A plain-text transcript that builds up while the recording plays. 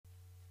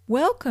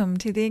Welcome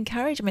to the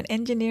Encouragement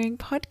Engineering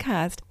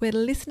Podcast, where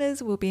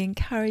listeners will be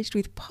encouraged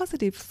with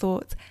positive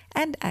thoughts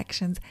and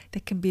actions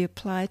that can be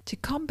applied to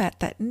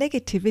combat that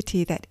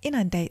negativity that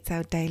inundates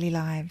our daily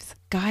lives,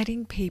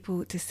 guiding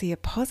people to see a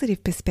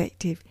positive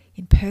perspective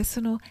in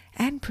personal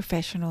and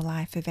professional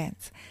life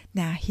events.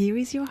 Now, here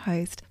is your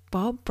host,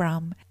 Bob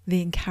Brumm,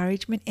 the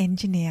Encouragement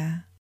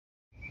Engineer.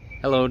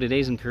 Hello,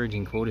 today's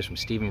encouraging quote is from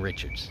Stephen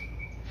Richards.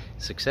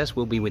 Success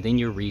will be within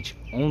your reach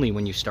only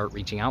when you start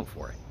reaching out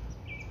for it.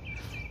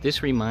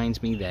 This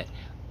reminds me that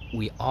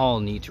we all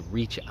need to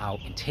reach out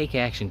and take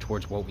action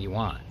towards what we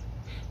want.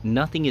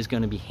 Nothing is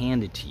going to be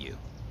handed to you.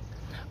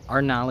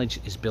 Our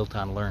knowledge is built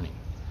on learning.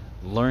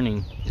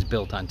 Learning is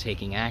built on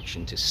taking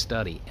action to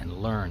study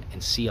and learn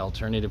and see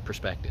alternative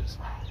perspectives.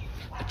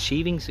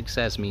 Achieving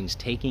success means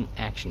taking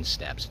action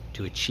steps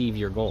to achieve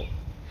your goal.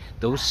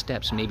 Those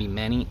steps may be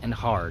many and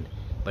hard,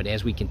 but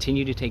as we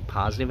continue to take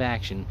positive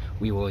action,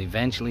 we will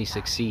eventually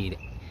succeed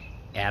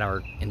at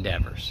our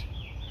endeavors.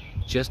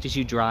 Just as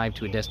you drive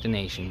to a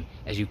destination,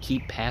 as you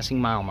keep passing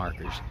mile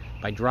markers,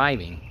 by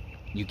driving,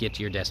 you get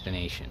to your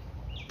destination.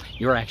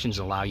 Your actions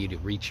allow you to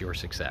reach your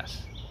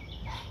success.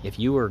 If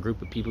you or a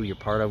group of people you're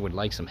part of would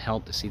like some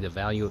help to see the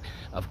value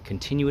of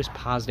continuous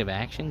positive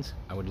actions,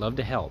 I would love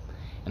to help.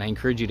 And I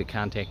encourage you to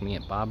contact me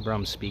at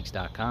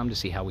bobbrummspeaks.com to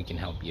see how we can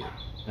help you.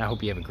 And I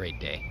hope you have a great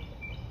day.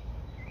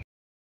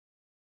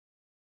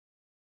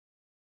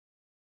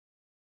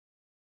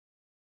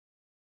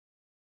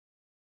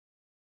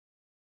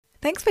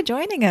 Thanks for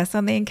joining us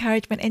on the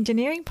Encouragement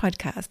Engineering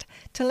Podcast.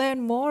 To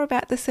learn more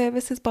about the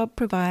services Bob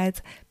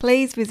provides,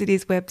 please visit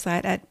his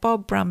website at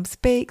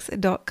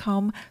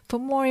bobbrummspeaks.com for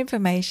more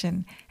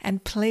information.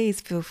 And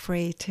please feel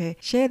free to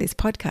share this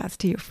podcast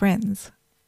to your friends.